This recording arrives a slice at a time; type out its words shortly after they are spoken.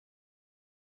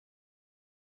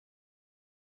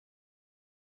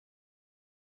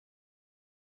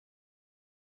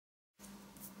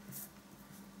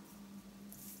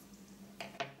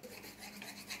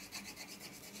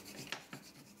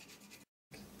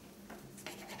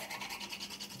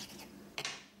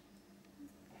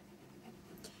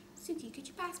Suki, could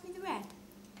you pass me the red?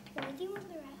 Why do you want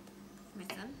the red?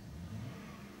 My son?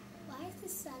 Why is the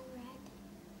sun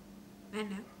red? I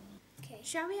know. Okay.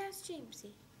 Shall we ask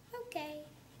Jamesy? Okay.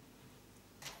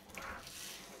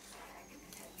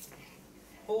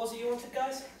 What was it you wanted,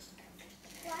 guys?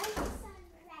 Why is the sun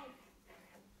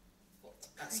red?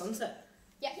 At sunset?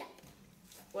 Yeah.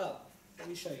 Well, let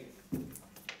me show you.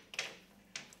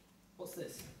 What's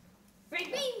this?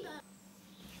 Rainbow.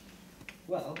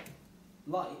 Well,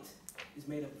 light is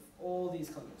made up of all these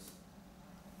colours.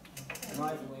 And I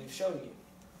have a way of showing you.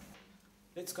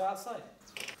 Let's go outside.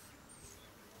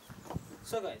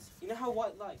 So guys, you know how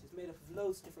white light is made up of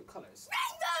loads of different colours?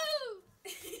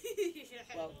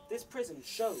 Well, this prism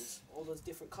shows all those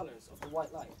different colours of the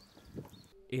white light.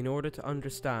 In order to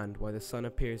understand why the sun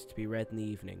appears to be red in the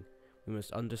evening, we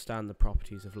must understand the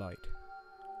properties of light.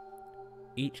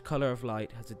 Each colour of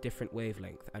light has a different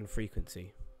wavelength and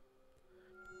frequency.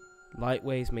 Light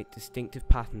waves make distinctive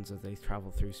patterns as they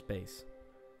travel through space.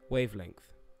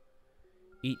 Wavelength.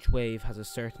 Each wave has a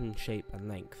certain shape and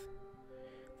length.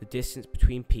 The distance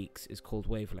between peaks is called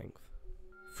wavelength.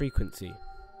 Frequency.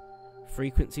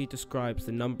 Frequency describes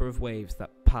the number of waves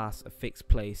that pass a fixed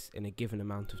place in a given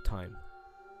amount of time.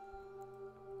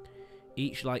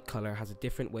 Each light colour has a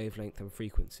different wavelength and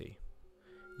frequency.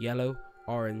 Yellow,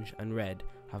 orange and red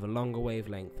have a longer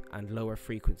wavelength and lower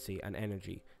frequency and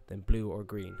energy than blue or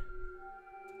green.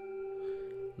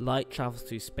 Light travels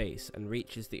through space and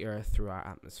reaches the Earth through our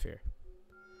atmosphere.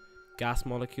 Gas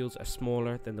molecules are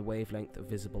smaller than the wavelength of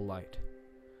visible light.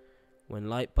 When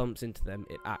light bumps into them,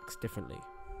 it acts differently.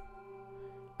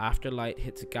 After light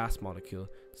hits a gas molecule,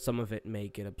 some of it may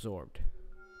get absorbed.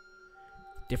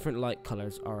 Different light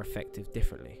colours are effective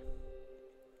differently.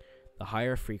 The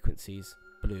higher frequencies,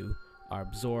 blue, are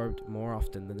absorbed more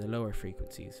often than the lower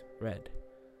frequencies, red.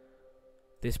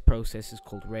 This process is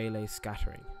called Rayleigh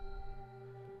scattering.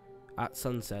 At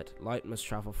sunset, light must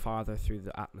travel farther through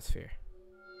the atmosphere.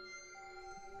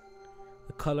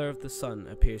 The colour of the sun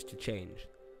appears to change,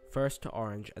 first to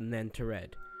orange and then to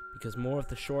red, because more of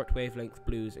the short wavelength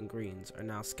blues and greens are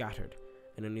now scattered,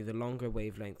 and only the longer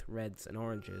wavelength reds and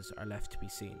oranges are left to be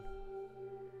seen.